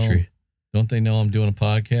 Patty Pantry. Don't they know I'm doing a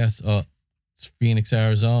podcast? Oh, it's Phoenix,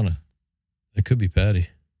 Arizona. It could be Patty.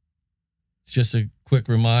 It's just a quick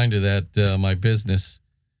reminder that my business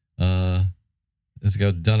has got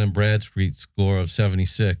a Dun and Bradstreet score of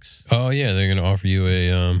 76. Oh yeah, they're gonna offer you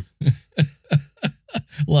a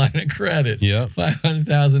line of credit. Yep.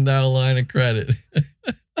 $500,000 line of credit.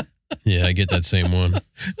 Yeah, I get that same one.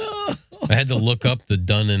 I had to look up the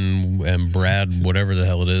Dun and Brad, whatever the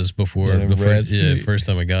hell it is, before Dun and the Bradstreet. first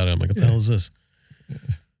time I got it. I'm like, what the hell is this?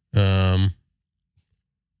 So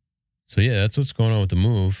yeah, that's what's going on with the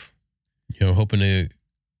move. You know, hoping to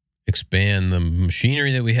expand the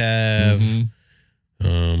machinery that we have.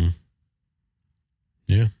 Mhm.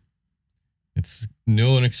 Yeah. It's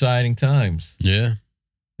new and exciting times. Yeah.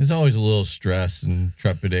 There's always a little stress and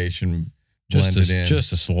trepidation Just blended in.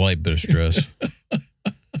 just a slight bit of stress.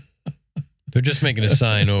 They're just making a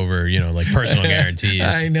sign over, you know, like personal guarantees.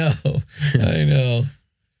 I know. I know.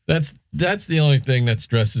 That's the only thing that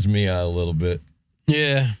stresses me out a little bit.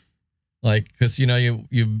 Yeah. Like, because, you know,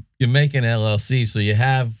 you make an LLC, so you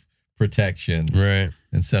have protections. Right.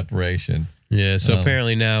 And separation. Yeah, so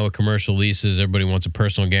apparently now with commercial leases, everybody wants a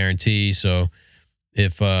personal guarantee. So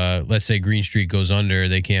if, let's say Green Street goes under,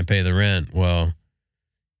 they can't pay the rent. Well,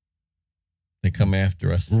 they come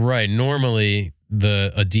after us. Right. Normally,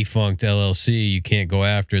 a defunct LLC, you can't go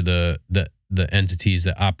after the entities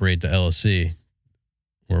that operate the LLC,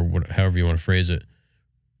 or however you want to phrase it,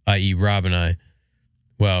 i.e. Rob and I.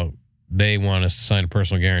 Well, they want us to sign a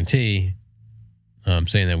personal guarantee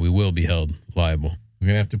saying that we will be held liable. We're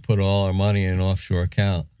going to have to put all our money in an offshore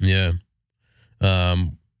account. Yeah.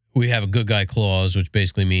 We have a good guy clause, which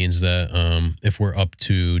basically means that if we're up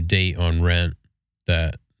to date on rent,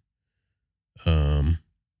 that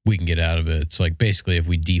we can get out of it. It's like basically if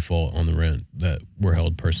we default on the rent, that we're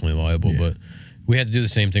held personally liable. Yeah. But we had to do the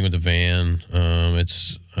same thing with the van.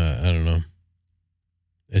 It's, I don't know.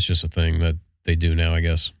 It's just a thing that they do now, I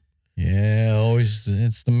guess. Yeah, always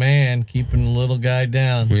it's the man keeping the little guy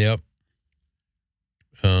down. Yep.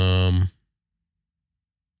 I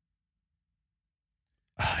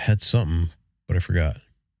had something, but I forgot.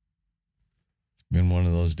 It's been one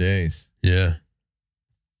of those days. Yeah.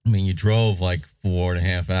 I mean, you drove like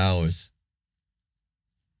 4.5 hours.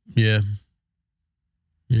 Yeah.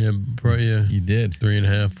 Yeah, probably, yeah. You did.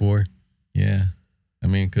 3.5, 4. Yeah. I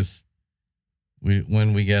mean, because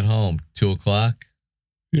when we get home, 2:00.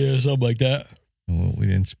 Yeah, something like that. We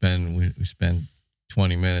didn't spend, we spent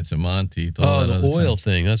 20 minutes at Monteith. The oil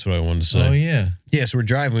thing. That's what I wanted to say. Oh, yeah. Yeah, so we're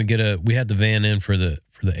driving. We had the van in for the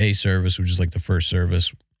A service, which is like the first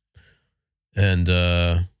service. And,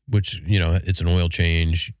 which, you know, it's an oil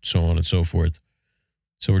change, so on and so forth.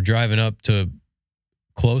 So we're driving up to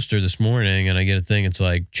Closter this morning, and I get a thing. It's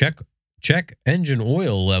like, check engine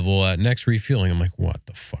oil level at next refueling. I'm like, what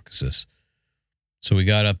the fuck is this? So we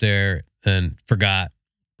got up there and forgot,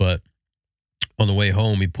 but on the way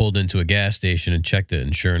home, we pulled into a gas station and checked it,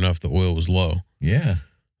 and sure enough, the oil was low. Yeah.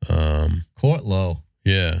 Quart low.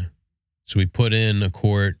 Yeah. So we put in a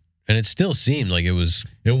quart, and it still seemed like it was...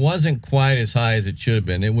 It wasn't quite as high as it should have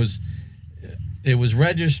been. It was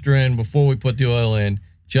registering before we put the oil in,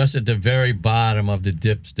 just at the very bottom of the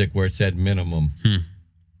dipstick where it said minimum.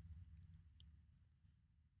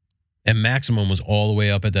 And maximum was all the way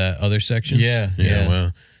up at that other section? Yeah.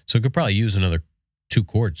 Wow. So it could probably use another 2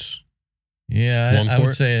 quarts. Yeah, I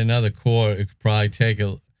would say another quart. It could probably take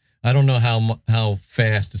I don't know how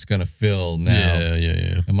fast it's going to fill now.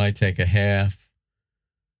 Yeah. It might take a half.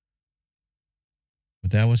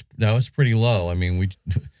 But that was pretty low. I mean,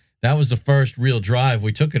 that was the first real drive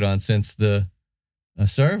we took it on since the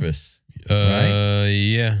service. Right?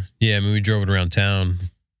 Yeah. I mean, we drove it around town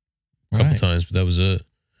a couple times, but that was it.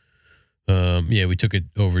 Yeah, we took it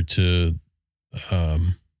over to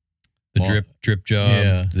the drip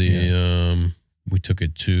job. Yeah. We took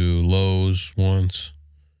it to Lowe's once.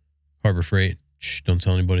 Harbor Freight. Shh, don't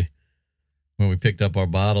tell anybody. When we picked up our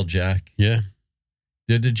bottle jack. Yeah.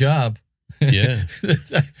 Did the job. Yeah.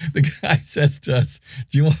 The guy says to us,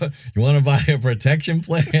 "Do you want to buy a protection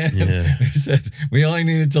plan?" Yeah. He said, "We only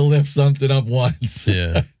needed to lift something up once."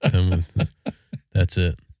 Yeah. That's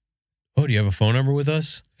it. Oh, do you have a phone number with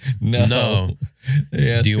us? No.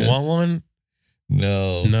 Do you want one?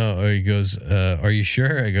 No. No. Or he goes, "Are you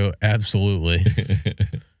sure?" I go, "Absolutely."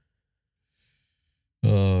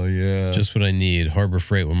 Oh, yeah. Just what I need. Harbor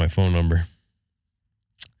Freight with my phone number.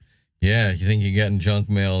 Yeah. You think you're getting junk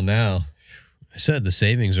mail now? I said the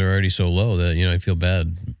savings are already so low that, I feel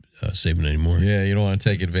bad saving anymore. Yeah. You don't want to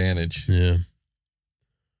take advantage. Yeah.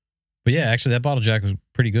 But yeah, actually that bottle jack was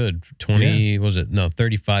pretty good.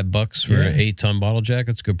 35 bucks for an 8-ton bottle jack.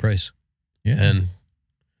 That's a good price. Yeah. And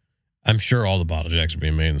I'm sure all the bottle jacks are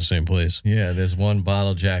being made in the same place. Yeah, there's one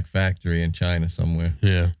bottle jack factory in China somewhere.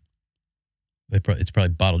 Yeah. It's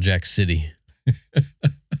probably Bottle Jack City.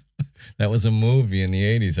 That was a movie in the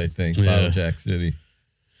 80s, I think. Yeah. Bottle Jack City.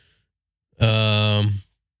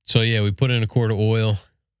 So yeah, we put in a quart of oil.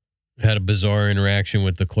 Had a bizarre interaction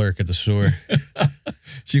with the clerk at the store.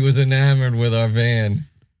 She was enamored with our van,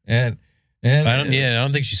 and I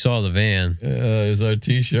don't think she saw the van. Is our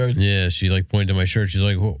T-shirts? Yeah, she like pointed to my shirt. She's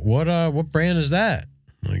like, "What brand is that?"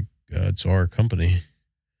 I'm like, it's our company.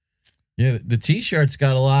 Yeah, the T-shirts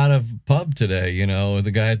got a lot of pub today. You know,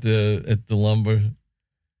 the guy at the lumber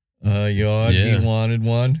yard, Yeah. he wanted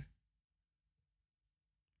one.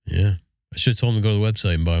 Yeah, I should have told him to go to the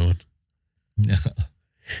website and buy one.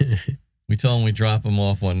 We told him we drop him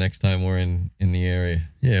off one next time we're in the area.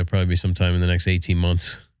 Yeah, it'll probably be sometime in the next 18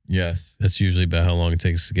 months. Yes. That's usually about how long it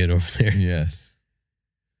takes to get over there. Yes.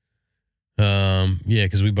 Yeah,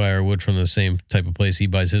 because we buy our wood from the same type of place he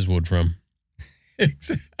buys his wood from.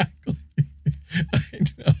 Exactly. I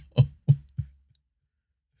know.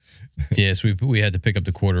 Yes, we had to pick up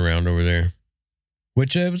the quarter round over there,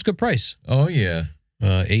 which was a good price. Oh yeah.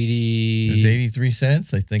 80. It's 83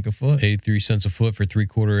 cents, I think, a foot. 83 cents a foot for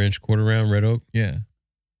 3/4 inch quarter round red oak. Yeah.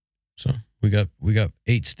 So we got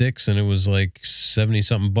 8 sticks and it was like 70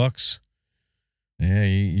 something bucks. Yeah,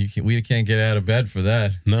 we can't get out of bed for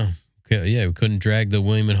that. No. Yeah, we couldn't drag the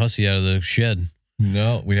William and Hussey out of the shed.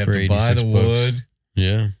 No, we'd have For to buy the 86 bucks. wood.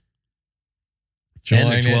 Yeah. Join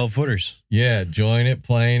and the it. 12 footers. Yeah, join it,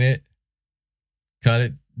 plane it, cut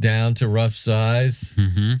it down to rough size,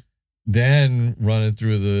 Mm-hmm. then run it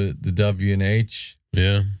through the W&H.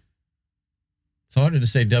 Yeah. It's harder to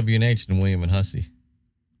say W&H than William and Hussey.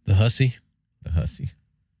 The Hussey. The Hussey.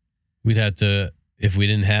 We'd have to, if we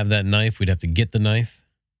didn't have that knife, we'd have to get the knife.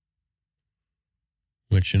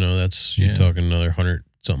 Which, that's, you're Yeah. talking another 100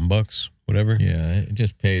 something bucks, whatever. Yeah, it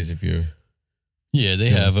just pays if you're... Yeah, they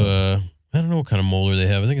Doing have something. I don't know what kind of molar they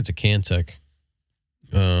have. I think it's a Cantech.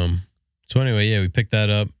 So anyway, yeah, we picked that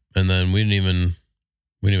up and then we didn't even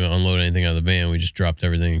unload anything out of the van. We just dropped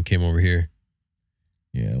everything and came over here.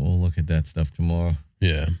 Yeah, we'll look at that stuff tomorrow.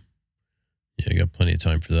 Yeah. Yeah, I got plenty of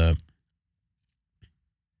time for that.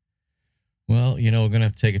 Well, we're going to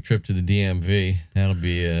have to take a trip to the DMV. That'll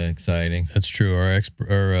be exciting. That's true.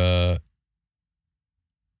 Our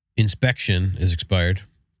inspection is expired.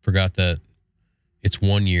 Forgot that it's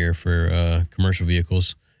 1 year for commercial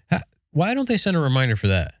vehicles. Why don't they send a reminder for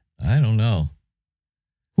that? I don't know.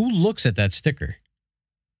 Who looks at that sticker?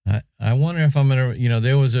 I wonder if I'm going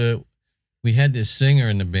to, we had this singer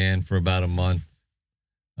in the band for about a month.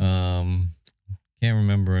 Can't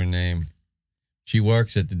remember her name. She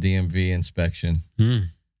works at the DMV inspection.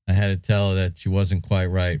 I had to tell her that she wasn't quite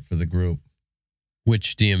right for the group.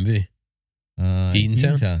 Which DMV?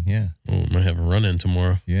 Eatontown? Yeah. Oh, might have a run-in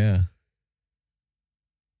tomorrow. Yeah.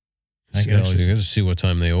 I I got to see what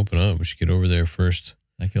time they open up. We should get over there first.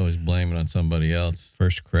 I can always blame it on somebody else.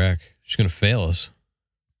 First crack. She's going to fail us.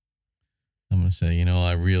 I'm going to say,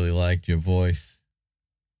 I really liked your voice.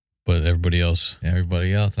 But everybody else.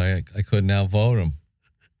 Everybody else, I couldn't outvote them.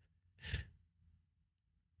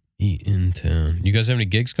 Eatontown. You guys have any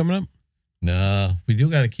gigs coming up? No, we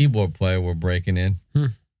do got a keyboard player we're breaking in.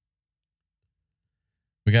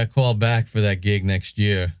 We got called back for that gig next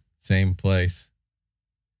year. Same place.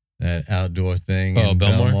 That outdoor thing. Oh, in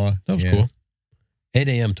Belmar? That was Yeah. cool. 8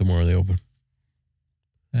 a.m. tomorrow they open.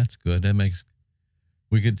 That's good.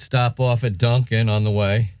 We could stop off at Dunkin' on the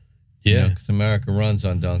way. Yeah. Because America runs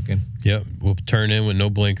on Dunkin'. Yep. We'll turn in with no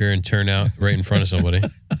blinker and turn out right in front of somebody.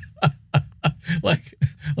 like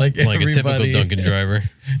like a typical everybody- Dunkin' driver.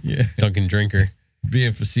 Yeah. Dunkin' drinker.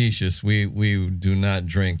 Being facetious, we do not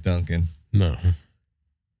drink Dunkin'. No.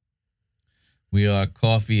 We are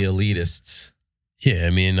coffee elitists. Yeah, I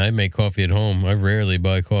mean, I make coffee at home. I rarely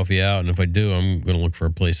buy coffee out, and if I do, I'm going to look for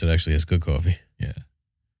a place that actually has good coffee. Yeah.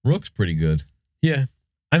 Rook's pretty good. Yeah.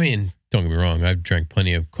 I mean, don't get me wrong. I've drank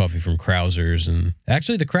plenty of coffee from Krauser's, and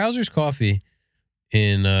actually the Krauser's coffee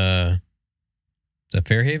in that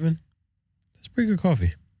Fairhaven, that's pretty good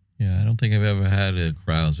coffee. Yeah, I don't think I've ever had a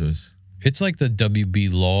Krauser's. It's like the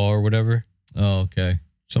WB Law or whatever, Oh, okay.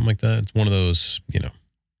 something like that. It's one of those,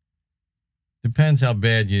 Depends how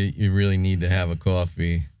bad you really need to have a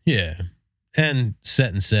coffee. Yeah. And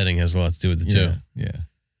set and setting has a lot to do with it, too. Yeah.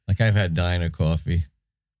 Like I've had diner coffee,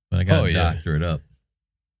 but I got to yeah. doctor it up.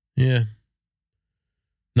 Yeah.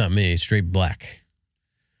 Not me. Straight black.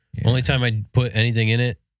 Yeah. Only time I put anything in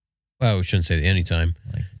it, well, we shouldn't say any time.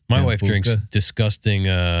 Like My wife drinks Sambuca. disgusting,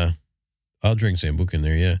 I'll drink Sambuca in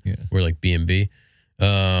there, yeah. Yeah. Or like B&B.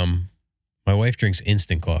 My wife drinks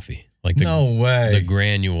instant coffee. Like the, No way. the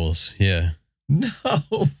granules. Yeah. No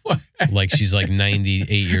way. Like she's like 98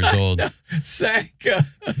 years old. Sanka.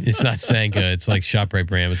 It's not Sanka. It's like ShopRite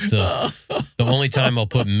brand, but still. The only time I'll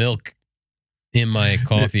put milk in my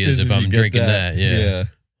coffee is if I'm drinking that. Yeah.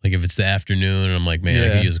 Like if it's the afternoon and I'm like, man,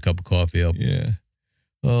 I could use a cup of coffee up. Yeah.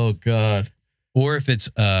 Oh, God. Or if it's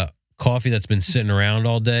coffee that's been sitting around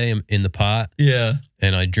all day in the pot. Yeah.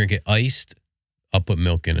 And I drink it iced, I'll put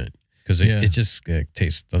milk in it. Because it just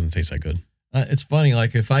doesn't taste that good. It's funny.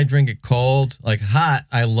 Like if I drink it cold, like hot,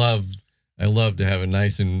 I love to have it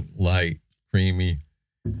nice and light, creamy.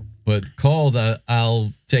 But cold,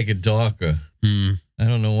 I'll take it darker. I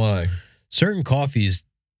don't know why. Certain coffees,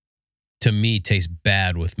 to me, taste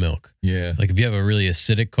bad with milk. Yeah. Like if you have a really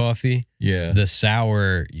acidic coffee, the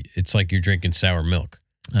sour, it's like you're drinking sour milk.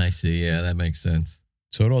 I see. Yeah, that makes sense.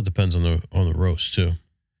 So it all depends on the roast too.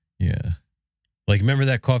 Yeah. Like remember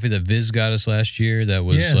that coffee that Viz got us last year? That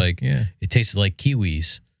was it tasted like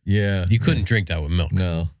kiwis. Yeah. You couldn't drink that with milk.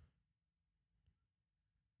 No.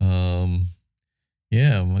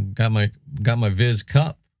 Yeah, got my Viz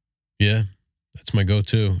cup. Yeah. That's my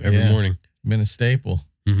go-to every morning. It's been a staple.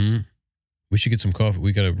 We should get some coffee.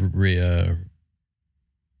 We got to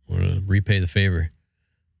repay the favor.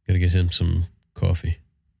 Got to get him some coffee.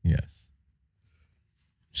 Yes.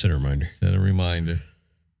 Set a reminder.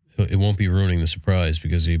 It won't be ruining the surprise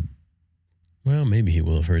because maybe he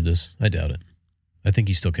will have heard this. I doubt it. I think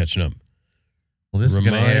he's still catching up. Well, this is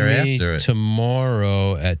going to air after it.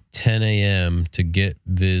 Tomorrow at 10 a.m. to get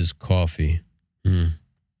Viz coffee.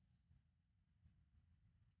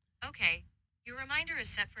 Okay. Your reminder is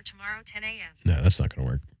set for tomorrow, 10 a.m. No, that's not going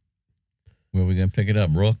to work. Where are we going to pick it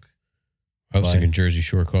up, Rook? I was thinking Jersey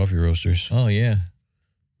Shore Coffee Roasters. Oh, yeah.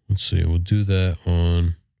 Let's see. We'll do that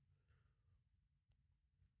on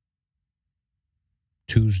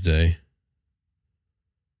Tuesday.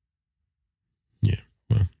 Yeah.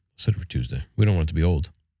 Well, set it for Tuesday. We don't want it to be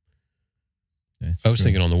old. I was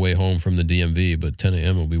thinking on the way home from the DMV, but 10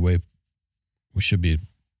 a.m. will be we should be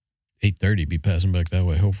 8:30, be passing back that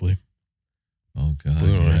way, hopefully. Oh, God.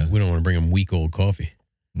 We don't want to bring them week-old coffee.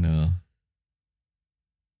 No.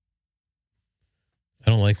 I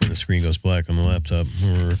don't like when the screen goes black on the laptop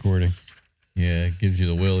when we're recording. Yeah, it gives you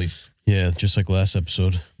the willies. Yeah, just like last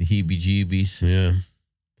episode. The heebie-jeebies. Yeah.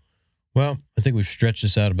 Well, I think we've stretched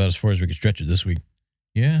this out about as far as we could stretch it this week.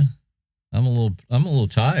 Yeah. I'm a little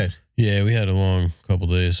tired. Yeah, we had a long couple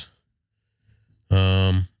days.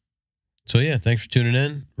 So yeah, thanks for tuning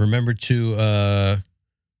in. Remember to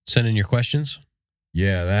send in your questions.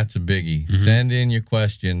 Yeah, that's a biggie. Send in your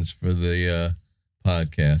questions for the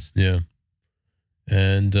podcast. Yeah.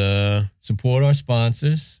 And support our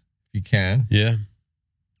sponsors if you can. Yeah.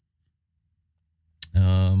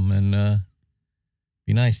 And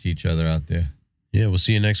be nice to each other out there. Yeah, we'll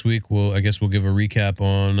see you next week. I guess we'll give a recap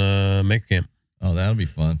on Maker Camp. Oh, that'll be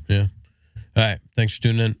fun. Yeah. All right. Thanks for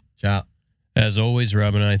tuning in. Ciao. As always,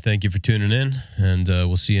 Rob and I thank you for tuning in, and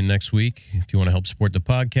we'll see you next week. If you want to help support the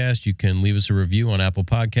podcast, you can leave us a review on Apple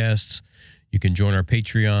Podcasts. You can join our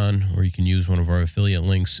Patreon, or you can use one of our affiliate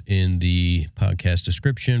links in the podcast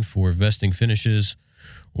description for vesting finishes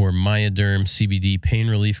or Myoderm CBD pain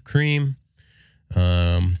relief cream.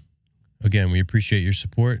 Again, we appreciate your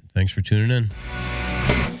support. Thanks for tuning in.